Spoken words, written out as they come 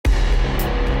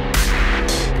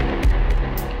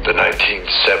The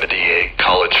 1978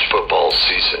 college football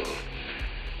season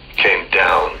came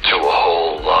down to a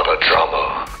whole lot of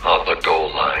drama on the goal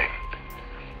line.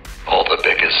 All the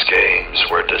biggest games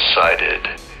were decided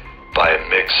by a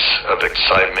mix of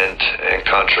excitement and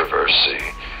controversy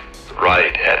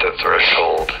right at the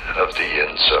threshold of the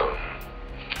end zone.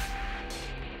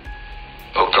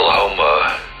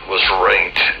 Oklahoma was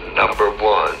ranked number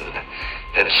 1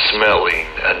 and smelling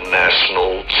a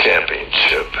national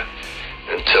championship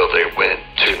until they went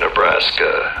to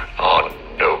Nebraska on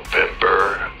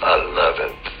November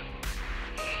 11th.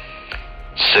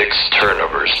 6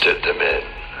 turnovers did them in,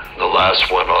 the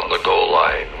last one on the goal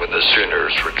line when the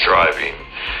Sooners were driving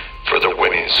for the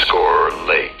winning score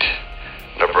late.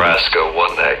 Nebraska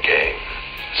won that game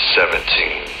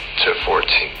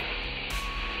 17-14.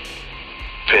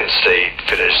 Penn State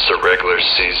finished the regular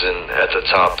season at the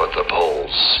top of the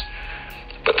polls,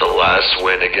 but the last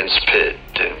win against Pitt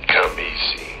didn't come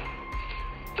easy.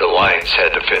 The Lions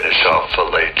had to finish off a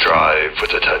late drive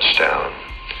with a touchdown,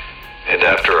 and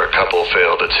after a couple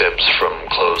failed attempts from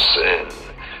close in,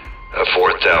 a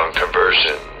 4th down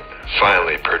conversion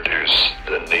finally produced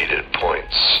the needed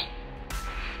points.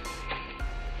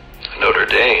 Notre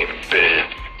Dame bid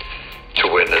to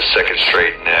win the 2nd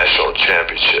straight national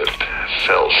championship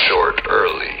fell short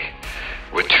early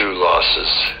with 2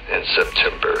 losses in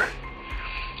September,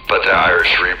 but the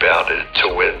Irish rebounded to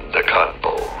win the Cotton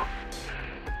Bowl.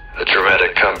 A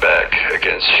dramatic comeback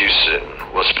against Houston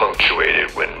was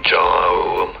punctuated when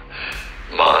Joe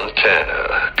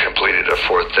Montana completed a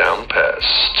 4th down pass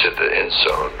to the end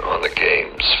zone on the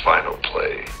game's final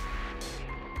play.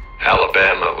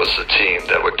 Alabama was the team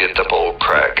that would get the bowl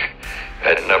crack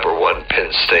at number 1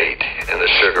 Penn State, and the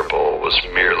Sugar Bowl was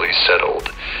merely settled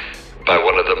by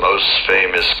one of the most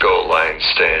famous goal line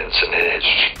stands in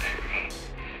history,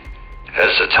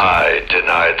 as the Tide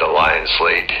denied the Lions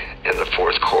late in the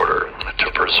 4th quarter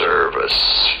to preserve a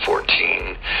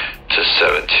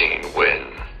 14-17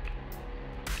 win.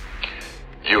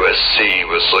 USC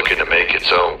was looking to make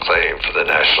its own claim for the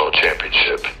national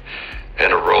championship,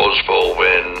 and a Rose Bowl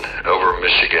win over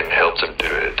Michigan helped them do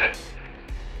it.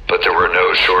 But there were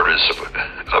no shortage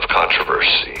of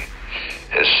controversy.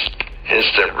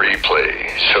 Instant replay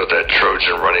showed that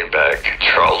Trojan running back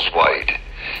Charles White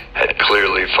had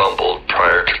clearly fumbled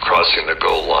prior to crossing the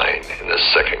goal line in the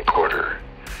 2nd quarter.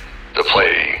 The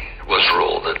play was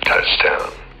ruled a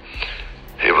touchdown.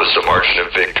 It was the margin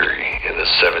of victory in the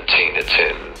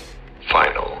 17-10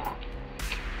 final.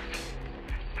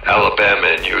 Alabama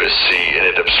and USC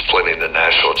ended up splitting the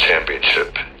national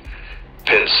championship.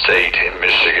 Penn State and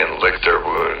Michigan licked their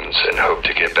wounds and hoped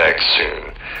to get back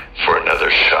soon for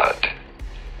another shot.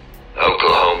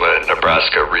 Oklahoma and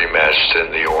Nebraska rematched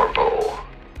in the Orange Bowl.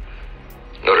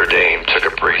 Notre Dame took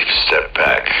a brief step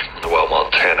back, while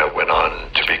Montana went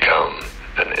on to become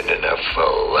an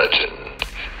NFL legend.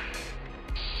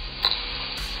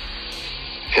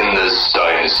 In this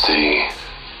dynasty,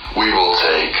 we will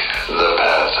take the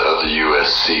path of the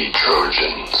USC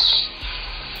Trojans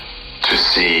to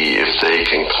see if they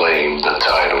can claim the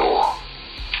title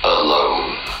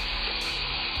alone.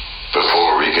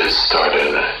 Before we get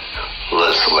started,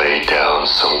 let's lay down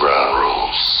some ground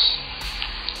rules.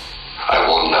 I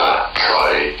will not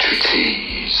try to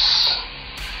tease.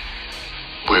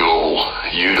 We will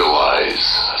utilize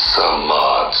some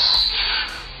mods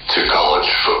to college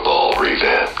football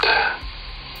revamped,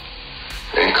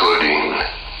 including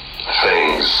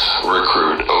Fangs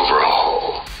Recruit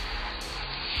Overhaul,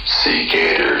 Sea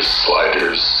Gators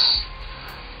Sliders,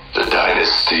 the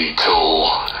Dynasty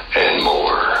Tool, and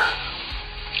more.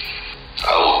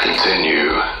 I will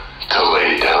continue to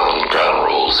lay down ground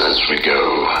rules as we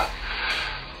go,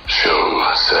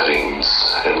 show settings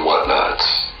and whatnot.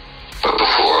 But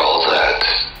before all that,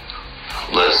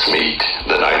 let's meet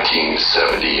the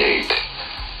 1978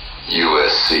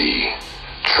 USC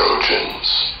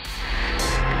Trojans.